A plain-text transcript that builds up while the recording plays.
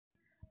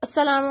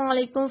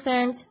अस्सलामुअलैकुम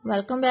friends,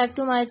 welcome back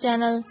to my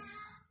channel.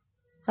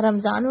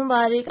 Ramzan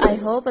Mubarak. I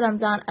hope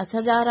Ramzan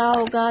अच्छा जा रहा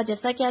होगा।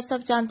 जैसा कि आप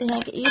सब जानते हैं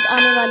कि ईद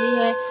आने वाली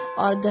है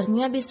और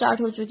गर्मियां भी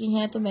स्टार्ट हो चुकी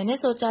हैं, तो मैंने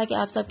सोचा कि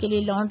आप सबके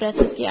लिए लॉन्ग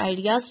ड्रेसेस के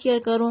आइडियाज़ शेयर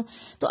करूं।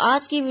 तो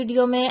आज की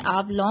वीडियो में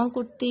आप long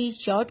kurti,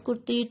 short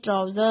kurti,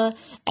 trouser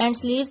and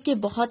sleeves के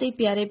बहुत ही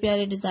प्यारे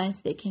प्यारे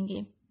डिज़ाइंस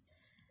देखेंगे।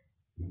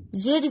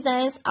 ये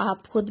डिज़ाइंस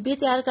आप खुद भी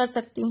तैयार कर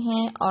सकती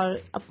हैं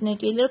और अपने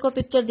टेलर को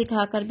पिक्चर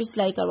दिखाकर भी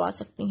सिलाई करवा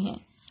सकती हैं।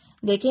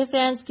 देखिए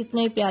फ्रेंड्स,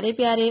 कितने प्यारे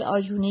प्यारे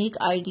और यूनिक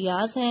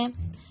आइडियाज़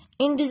हैं।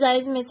 इन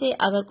डिज़ाइंस में से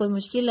अगर कोई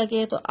मुश्किल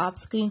लगे तो आप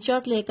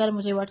स्क्रीनशॉट लेकर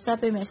मुझे व्हाट्सएप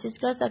पे मैसेज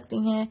कर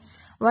सकती हैं।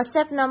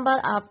 व्हाट्सएप नंबर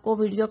आपको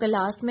वीडियो के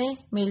लास्ट में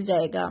मिल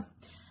जाएगा।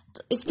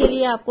 तो इसके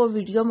लिए आपको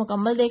वीडियो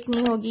मुकम्मल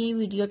देखनी होगी।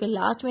 वीडियो के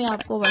लास्ट में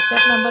आपको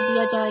व्हाट्सएप नंबर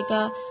दिया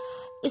जाएगा।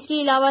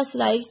 इसके अलावा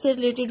सिलाई से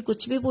रिलेटेड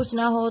कुछ भी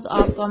पूछना हो तो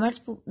आप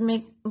कमेंट्स में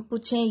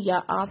पूछें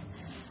या आप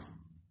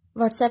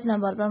व्हाट्सएप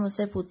नंबर पर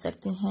मुझसे पूछ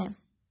सकते हैं।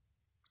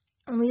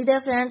 उम्मीद है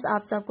फ्रेंड्स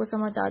आप सबको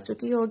समझ आ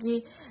चुकी होगी।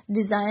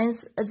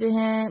 डिज़ाइंस जो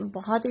हैं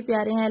बहुत ही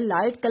प्यारे हैं।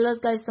 लाइट कलर्स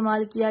का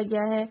इस्तेमाल किया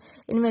गया है।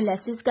 इनमें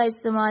लेसेस का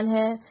इस्तेमाल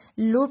है,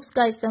 लूप्स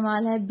का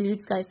इस्तेमाल है,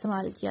 बीड्स का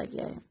इस्तेमाल किया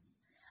गया है।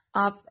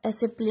 आप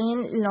ऐसे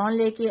प्लेन लॉन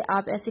लेके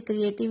आप ऐसे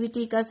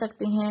क्रिएटिविटी कर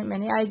सकते हैं।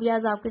 मैंने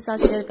आइडियाज़ आपके साथ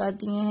शेयर कर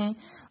दिए हैं।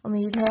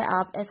 उम्मीद है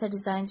आप ऐसा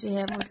डिज़ाइन जो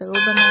है वो ज़रूर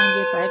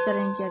बनाएंगे, ट्राई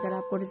करेंगे अगर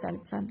आपको डिज़ाइन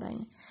पसंद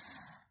आए।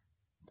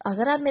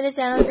 अगर आप मेरे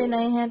चैनल पे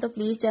नए हैं तो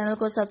प्लीज़ चैनल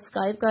को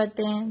सब्सक्राइब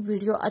करते हैं।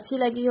 वीडियो अच्छी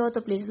लगी हो तो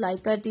प्लीज़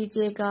लाइक कर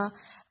दीजिएगा।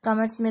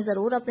 कमेंट्स में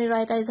ज़रूर अपनी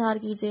राय का इजहार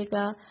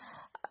कीजिएगा।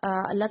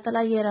 अल्लाह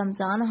ताला ये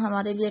रमज़ान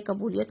हमारे लिए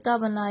कबूलियत का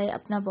बनाए।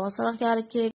 अपना बहुत सारा ख्याल रखिए।